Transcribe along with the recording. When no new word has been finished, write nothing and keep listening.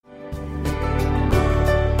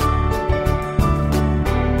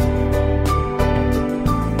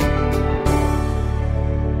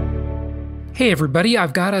Hey everybody,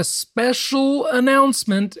 I've got a special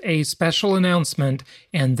announcement,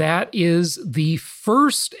 and that is the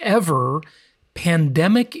first ever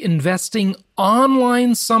Pandemic Investing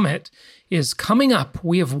Online Summit is coming up.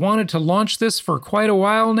 We have wanted to launch this for quite a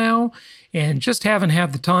while now and just haven't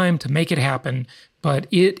had the time to make it happen, but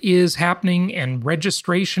it is happening and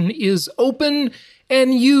registration is open.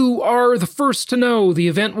 And you are the first to know. The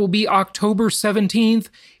event will be October 17th.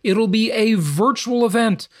 It'll be a virtual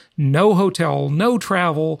event. No hotel, no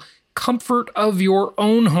travel, comfort of your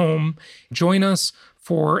own home. Join us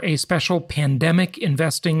for a special Pandemic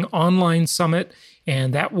Investing Online Summit,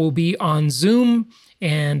 and that will be on Zoom,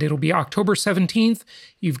 and it'll be October 17th.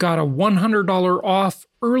 You've got a $100 off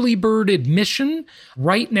early bird admission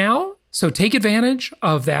right now. So take advantage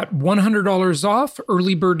of that $100 off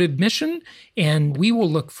early bird admission, and we will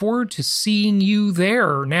look forward to seeing you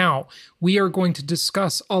there. Now, we are going to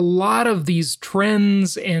discuss a lot of these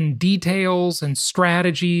trends and details and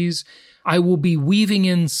strategies. I will be weaving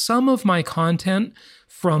in some of my content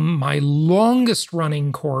from my longest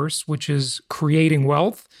running course, which is Creating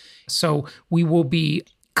Wealth. So we will be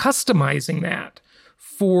customizing that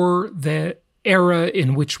for the era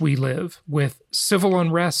in which we live, with civil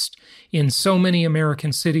unrest in so many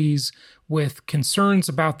American cities, with concerns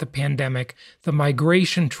about the pandemic, the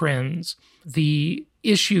migration trends, the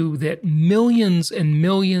issue that millions and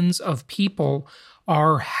millions of people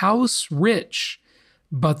are house rich,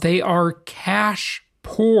 but they are cash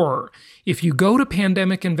poor. If you go to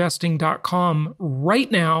pandemicinvesting.com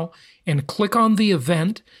right now and click on the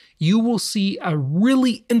event, you will see a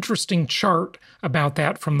really interesting chart about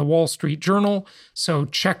that from the Wall Street Journal. So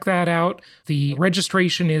check that out. The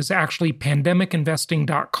registration is actually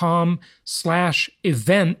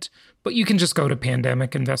pandemicinvesting.com/event, but you can just go to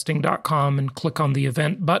pandemicinvesting.com and click on the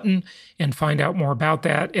event button and find out more about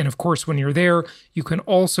that. And of course, when you're there, you can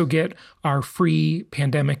also get our free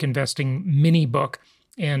Pandemic Investing mini book.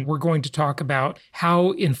 And we're going to talk about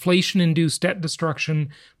how inflation-induced debt destruction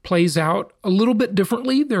plays out a little bit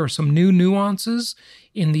differently. There are some new nuances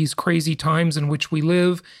in these crazy times in which we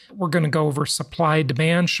live. We're going to go over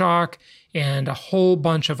supply-demand shock and a whole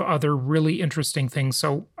bunch of other really interesting things.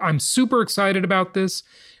 So I'm super excited about this.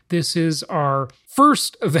 This is our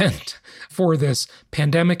first event for this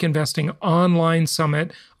Pandemic Investing Online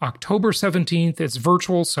Summit, October 17th. It's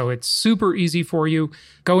virtual, so it's super easy for you.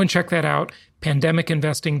 Go and check that out,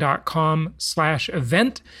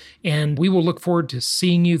 pandemicinvesting.com/event, and we will look forward to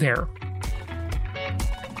seeing you there.